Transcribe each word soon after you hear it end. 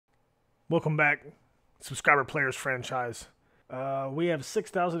Welcome back, subscriber players franchise. We have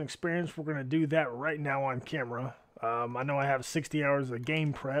 6,000 experience. We're going to do that right now on camera. I know I have 60 hours of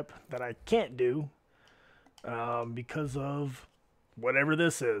game prep that I can't do because of whatever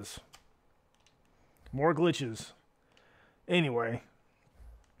this is. More glitches. Anyway,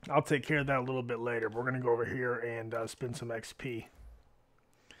 I'll take care of that a little bit later. We're going to go over here and spend some XP.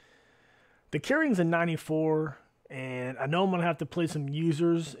 The carrying's a 94, and I know I'm going to have to play some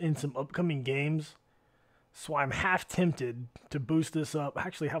users in some upcoming games. So I'm half tempted to boost this up.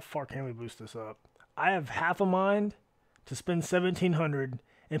 Actually, how far can we boost this up? I have half a mind to spend 1,700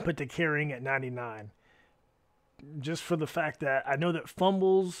 and put the carrying at 99. Just for the fact that I know that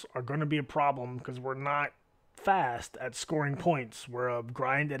fumbles are going to be a problem because we're not fast at scoring points. We're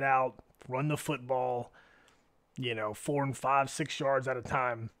grind it out, run the football, 4 and 5, 6 yards at a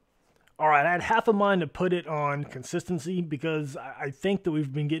time. All right, I had half a mind to put it on consistency because I think that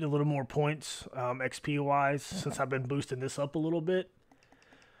we've been getting a little more points XP-wise since I've been boosting this up a little bit.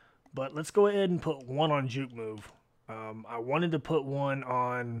 But let's go ahead and put one on juke move. I wanted to put one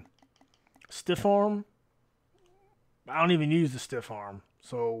on stiff arm. I don't even use the stiff arm,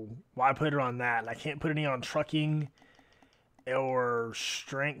 so why put it on that? I can't put any on trucking or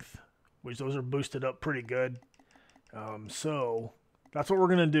strength, which those are boosted up pretty good. So that's what we're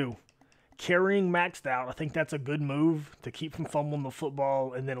going to do. Carrying maxed out, I think that's a good move to keep from fumbling the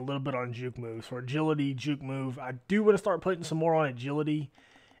football, and then a little bit on juke move. So agility, juke move. I do want to start putting some more on agility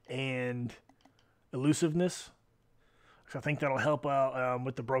and elusiveness. So I think that'll help out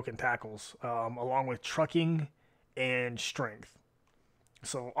with the broken tackles, along with trucking and strength.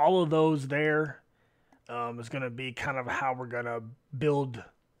 So all of those there is going to be kind of how we're going to build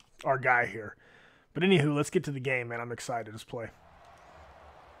our guy here. But anywho, let's get to the game, man. I'm excited. Let's play.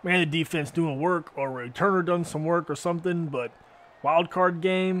 Man, the defense doing work, or returner done some work or something, but wildcard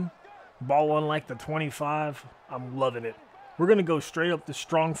game, ball on like the 25, I'm loving it. We're going to go straight up the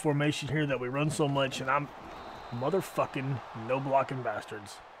strong formation here that we run so much, and I'm motherfucking no blocking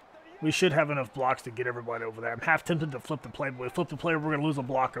bastards. We should have enough blocks to get everybody over there. I'm half tempted to flip the play, but we flip the play, we're going to lose a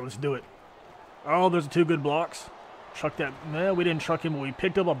blocker. Let's do it. Oh, there's 2 good blocks. Truck that. No, we didn't truck him, but we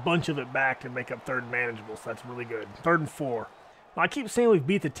picked up a bunch of it back to make up third manageable, so that's really good. 3rd and 4. I keep saying we've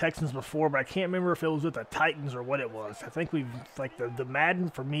beat the Texans before, but I can't remember if it was with the Titans or what it was. I think we've, like, the Madden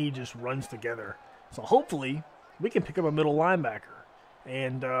for me just runs together. So hopefully we can pick up a middle linebacker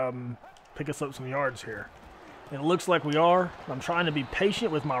and pick us up some yards here. And it looks like we are. I'm trying to be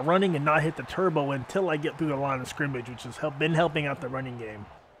patient with my running and not hit the turbo until I get through the line of scrimmage, which has been helping out the running game.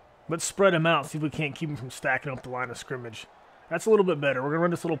 Let's spread them out, see if we can't keep them from stacking up the line of scrimmage. That's a little bit better. We're going to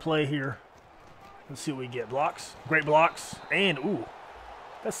run this little play here. Let's see what we get. Blocks. Great blocks. And, ooh,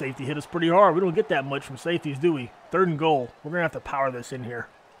 that safety hit us pretty hard. We don't get that much from safeties, do we? 3rd and goal. We're going to have to power this in here.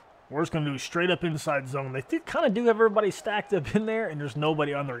 We're just going to do straight up inside zone. They kind of do have everybody stacked up in there, and there's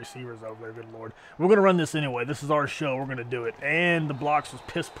nobody on the receivers over there, good lord. We're going to run this anyway. This is our show. We're going to do it. And the blocks was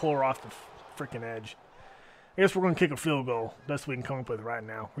piss poor off the freaking edge. I guess we're going to kick a field goal. Best we can come up with right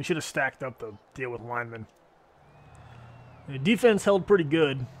now. We should have stacked up the deal with linemen. The defense held pretty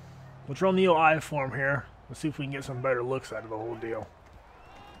good. Let's run the I form here. Let's see if we can get some better looks out of the whole deal.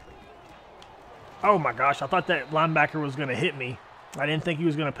 Oh my gosh, I thought that linebacker was going to hit me. I didn't think he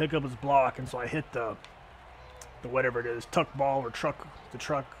was going to pick up his block, and so I hit the whatever it is, tuck ball or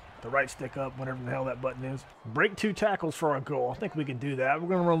the right stick up, whatever the hell that button is. Break 2 tackles for our goal. I think we can do that. We're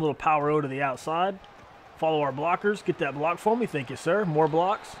going to run a little power O to the outside. Follow our blockers. Get that block for me. Thank you, sir. More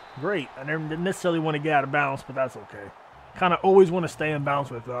blocks. Great. I didn't necessarily want to get out of bounds, but that's okay. Kind of always want to stay in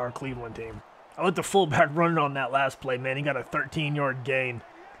bounds with our Cleveland team. I let the fullback run it on that last play, man. He got a 13-yard gain.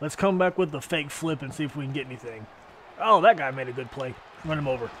 Let's come back with the fake flip and see if we can get anything. Oh, that guy made a good play. Run him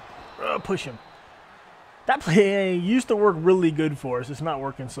over. Push him. That play used to work really good for us. It's not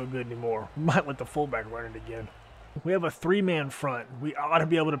working so good anymore. We might let the fullback run it again. We have a 3-man front. We ought to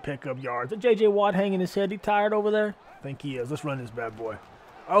be able to pick up yards. Is J.J. Watt hanging his head? He tired over there? I think he is. Let's run this bad boy.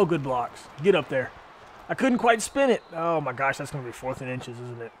 Oh, good blocks. Get up there. I couldn't quite spin it. Oh my gosh, that's going to be 4th and inches,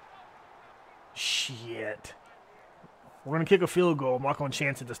 isn't it? Shit. We're going to kick a field goal. I'm not going to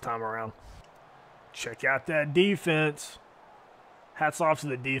chance it this time around. Check out that defense. Hats off to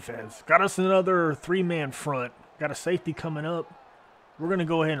the defense. Got us another 3-man front. Got a safety coming up. We're going to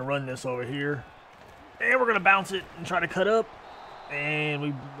go ahead and run this over here. And we're going to bounce it and try to cut up. And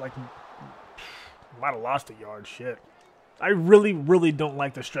we, like, might have lost a yard. Shit. I really, really don't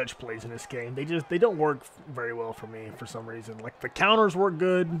like the stretch plays in this game. They don't work very well for me for some reason. Like, the counters work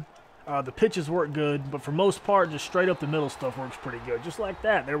good. The pitches work good. But for most part, just straight up the middle stuff works pretty good. Just like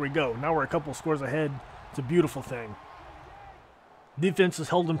that. There we go. Now we're a couple scores ahead. It's a beautiful thing. Defense is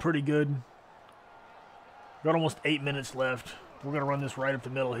holding pretty good. Got almost 8 minutes left. We're going to run this right up the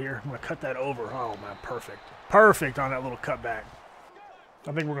middle here. I'm going to cut that over. Oh, man, perfect. Perfect on that little cutback.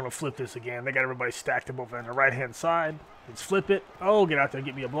 I think we're going to flip this again. They got everybody stacked up over on the right-hand side. Let's flip it. Oh, get out there.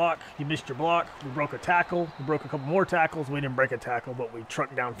 Get me a block. You missed your block. We broke a tackle. We broke a couple more tackles. We didn't break a tackle, but we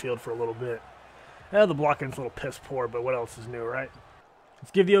trucked downfield for a little bit. The blocking's a little piss poor, but what else is new, right?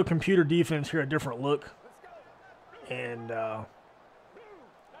 Let's give the old computer defense here a different look. And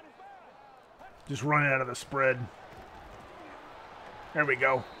just run it out of the spread. There we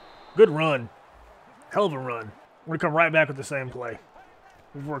go. Good run. Hell of a run. We're going to come right back with the same play.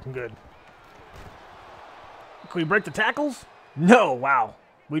 We're working good. Can we break the tackles? No, wow.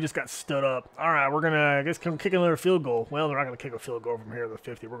 We just got stood up. All right, we're going to, I guess, come kick another field goal. Well, they're not going to kick a field goal from here to the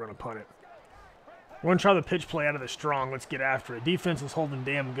 50. We're going to punt it. We're going to try the pitch play out of the strong. Let's get after it. Defense is holding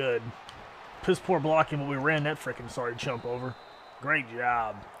damn good. Piss poor blocking, but we ran that freaking sorry chump over. Great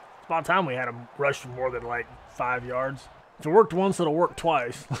job. It's about time we had him rush for more than like 5 yards. If it worked once, it'll work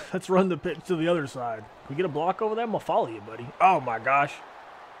twice. Let's run the pitch to the other side. Can we get a block over that? I'm going to follow you, buddy. Oh, my gosh.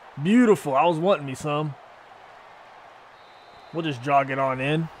 Beautiful. I was wanting me some. We'll just jog it on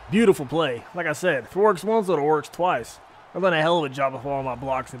in. Beautiful play. Like I said, if it works once, it'll work twice. I've done a hell of a job of following my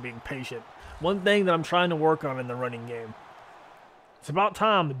blocks and being patient. One thing that I'm trying to work on in the running game. It's about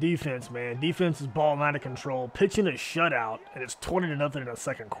time the defense, man. Defense is balling out of control. Pitching a shutout, and it's 20-0 in the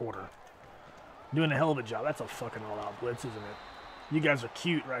second quarter. Doing a hell of a job. That's a fucking all-out blitz, isn't it? You guys are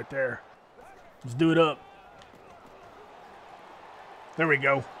cute right there. Let's do it up. There we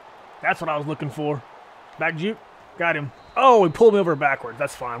go. That's what I was looking for. Back juke. Got him. Oh, he pulled me over backwards.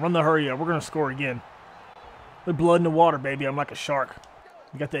 That's fine. Run the hurry up. We're going to score again. The blood in the water, baby. I'm like a shark.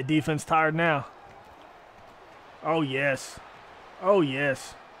 You got that defense tired now. Oh, yes. Oh,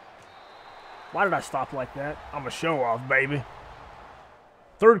 yes. Why did I stop like that? I'm a show-off, baby.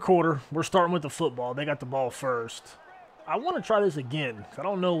 Third quarter. We're starting with the football. They got the ball first. I want to try this again. I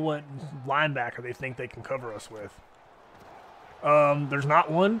don't know what linebacker they think they can cover us with. There's not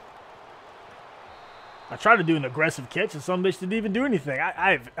one. I tried to do an aggressive catch, and some bitch didn't even do anything.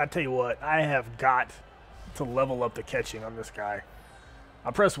 I tell you what, I have got to level up the catching on this guy.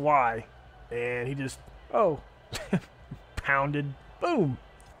 I press Y, and he just, pounded, boom.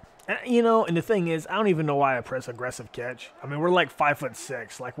 And, you know, and the thing is, I don't even know why I press aggressive catch. I mean, we're like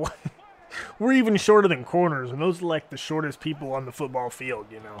 5'6". Like, what? We're even shorter than corners, and those are like the shortest people on the football field,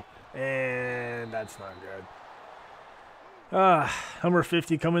 you know. And that's not good. Number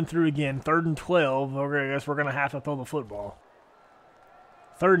 50 coming through again. 3rd and 12. Okay, I guess we're going to have to throw the football.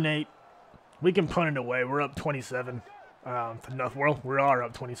 3rd and 8. We can punt it away. We're up 27 to nothing. Well, we are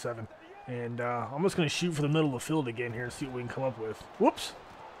up 27. And I'm just going to shoot for the middle of the field again here and see what we can come up with. Whoops.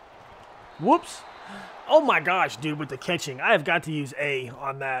 Whoops. Oh my gosh, dude, with the catching. I have got to use A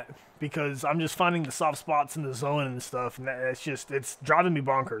on that because I'm just finding the soft spots in the zone and stuff. And it's driving me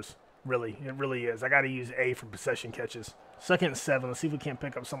bonkers. Really. It really is. I got to use A for possession catches. 2nd and 7. Let's see if we can't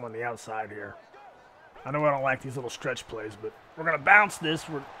pick up some on the outside here. I know I don't like these little stretch plays, but we're going to bounce this.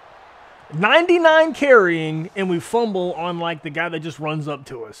 We're 99 carrying, and we fumble on, like, the guy that just runs up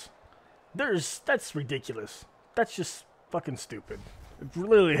to us. That's ridiculous. That's just fucking stupid. It's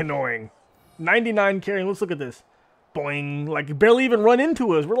really annoying. 99 carrying. Let's look at this. Boing. Like, barely even run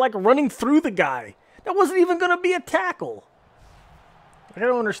into us. We're, like, running through the guy. That wasn't even going to be a tackle. I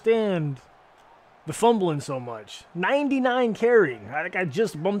don't understand the fumbling so much. 99 carrying. I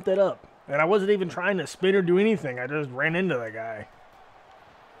just bumped it up. And I wasn't even trying to spin or do anything. I just ran into that guy.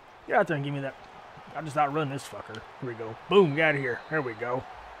 Get out there and give me that. I just outrun this fucker. Here we go. Boom, get out of here. There we go.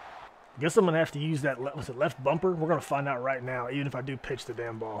 Guess I'm going to have to use that, was it left bumper? We're going to find out right now, even if I do pitch the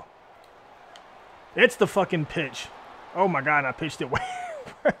damn ball. It's the fucking pitch. Oh my God, I pitched it way.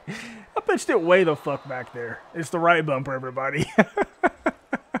 I pitched it way the fuck back there. It's the right bumper, everybody.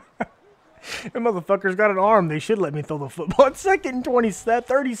 That motherfucker's got an arm. They should let me throw the football. It's 2nd and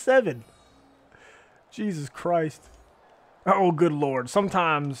 37. Jesus Christ. Oh, good Lord.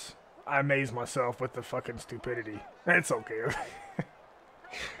 Sometimes I amaze myself with the fucking stupidity. It's okay.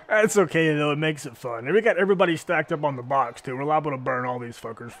 That's okay, though. It makes it fun. And we got everybody stacked up on the box, too. We're liable to burn all these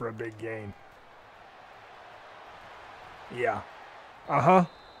fuckers for a big gain. Yeah. Uh-huh.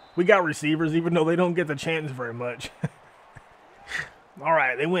 We got receivers, even though they don't get the chance very much. All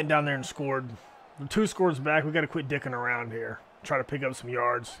right, they went down there and scored. The 2 scores back. We got to quit dicking around here. Try to pick up some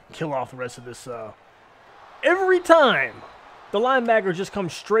yards. Kill off the rest of this. Every time, the linebacker just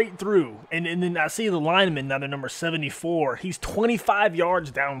comes straight through. And then I see the lineman, now they're number 74. He's 25 yards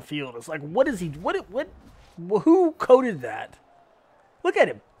downfield. It's like, what is he? Who coded that? Look at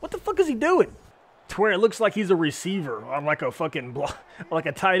him. What the fuck is he doing? to where it looks like he's a receiver on like a fucking block, like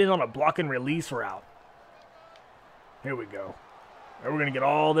a tight end on a block and release route. Here we go. And we're going to get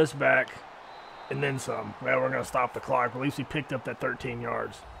all this back and then some. Well, we're going to stop the clock. At least we picked up that 13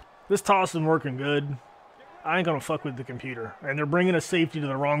 yards. This toss is working good. I ain't going to fuck with the computer. And they're bringing a safety to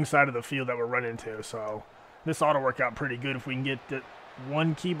the wrong side of the field that we're running to. So this ought to work out pretty good. If we can get the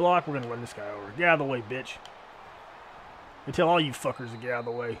one key block, we're going to run this guy over. Get out of the way, bitch. I tell all you fuckers to get out of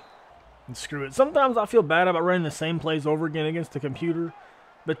the way. And screw it. Sometimes I feel bad about running the same plays over again against the computer.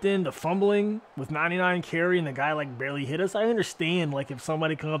 But then the fumbling with 99 carry and the guy like barely hit us. I understand like if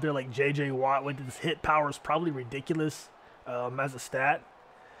somebody come up there like J.J. Watt with his hit power is probably ridiculous as a stat.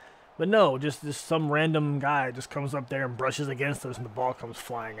 But no, just some random guy just comes up there and brushes against us and the ball comes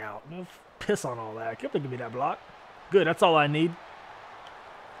flying out. No, piss on all that. Give me that block. Good, that's all I need.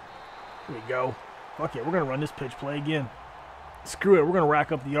 Here we go. Fuck it, we're going to run this pitch play again. Screw it, we're going to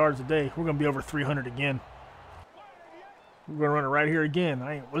rack up the yards today. We're going to be over 300 again. We're going to run it right here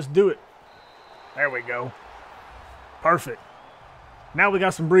again. Let's do it. There we go. Perfect. Now we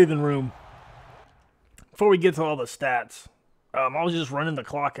got some breathing room. Before we get to all the stats, I was just running the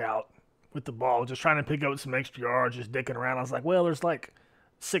clock out with the ball, just trying to pick up some extra yards, just dicking around. I was like, well, there's like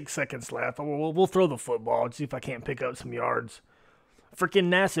 6 seconds left. We'll throw the football and see if I can't pick up some yards. Freaking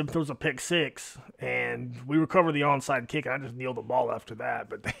Nassib throws a pick 6, and we recover the onside kick. I just kneeled the ball after that,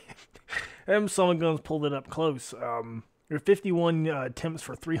 but them son of guns pulled it up close. There were 51 attempts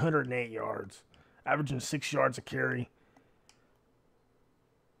for 308 yards, averaging 6 yards a carry.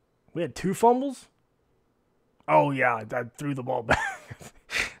 We had 2 fumbles? Oh, yeah, I threw the ball back.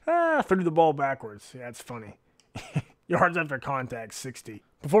 Threw the ball backwards. Yeah, that's funny. Yards after contact, 60.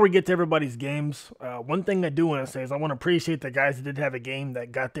 Before we get to everybody's games, one thing I do want to say is I want to appreciate the guys that did have a game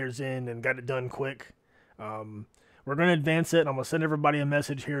that got theirs in and got it done quick. We're going to advance it, and I'm going to send everybody a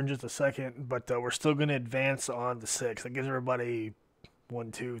message here in just a second, but we're still going to advance on the 6th. That gives everybody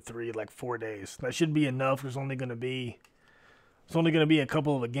 1, 2, 3, like 4 days. That should be enough. There's only going to be a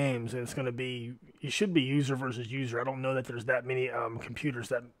couple of the games, and it should be user versus user. I don't know that there's that many computer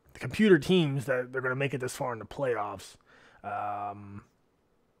teams that they're going to make it this far in the playoffs.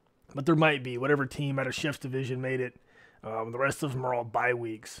 But there might be. Whatever team out of Chef's Division made it. The rest of them are all bye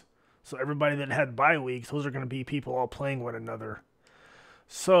weeks. So everybody that had bye weeks, those are going to be people all playing one another.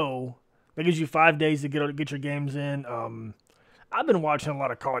 So that gives you 5 days to get your games in. I've been watching a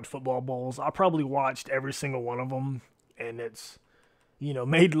lot of college football bowls. I probably watched every single one of them. And it's,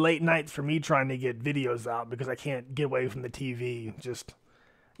 made late nights for me trying to get videos out because I can't get away from the TV. Just,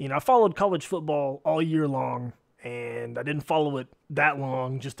 I followed college football all year long. And I didn't follow it that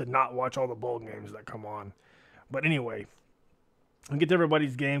long just to not watch all the bowl games that come on. But anyway, we'll get to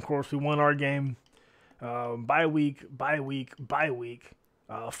everybody's game. Of course, we won our game. Bye week.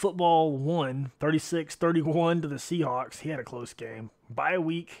 Football won 36-31 to the Seahawks. He had a close game. Bye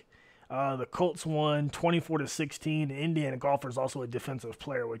week. The Colts won 24-16. The Indiana Golfer is also a defensive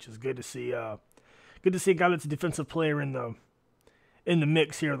player, which is good to see. Good to see a guy that's a defensive player in the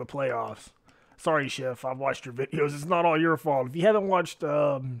mix here of the playoffs. Sorry, Chef. I've watched your videos. It's not all your fault. If you haven't watched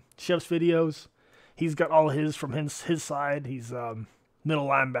Chef's videos, he's got all his from his side. He's middle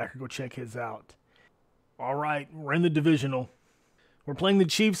linebacker. Go check his out. All right, we're in the divisional. We're playing the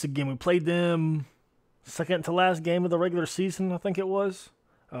Chiefs again. We played them second to last game of the regular season, I think it was.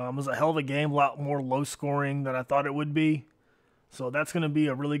 It was a hell of a game, a lot more low scoring than I thought it would be. So that's going to be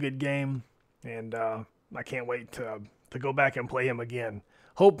a really good game, and I can't wait to go back and play him again.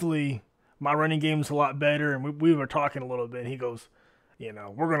 Hopefully, my running game's a lot better, and we were talking a little bit. He goes, we're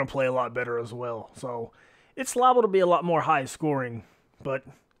going to play a lot better as well. So it's liable to be a lot more high scoring, but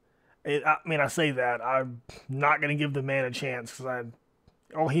I say that. I'm not going to give the man a chance because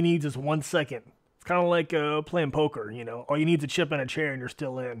all he needs is 1 second. It's kind of like playing poker, All you need is a chip in a chair and you're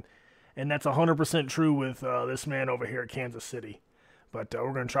still in. And that's 100% true with this man over here at Kansas City. But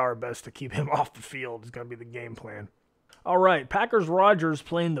we're going to try our best to keep him off the field. It's going to be the game plan. All right, Packers-Rodgers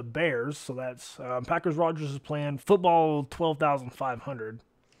playing the Bears. So that's Packers-Rodgers is playing football 12,500.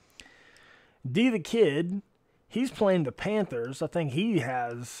 D the Kid, he's playing the Panthers. I think he's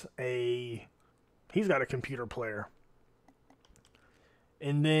got a computer player.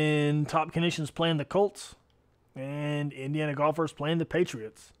 And then Top Conditions playing the Colts. And Indiana Golfers playing the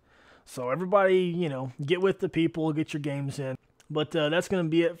Patriots. So everybody, get with the people, get your games in. But that's going to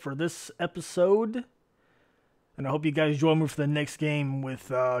be it for this episode. And I hope you guys join me for the next game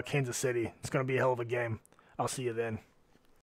with Kansas City. It's going to be a hell of a game. I'll see you then.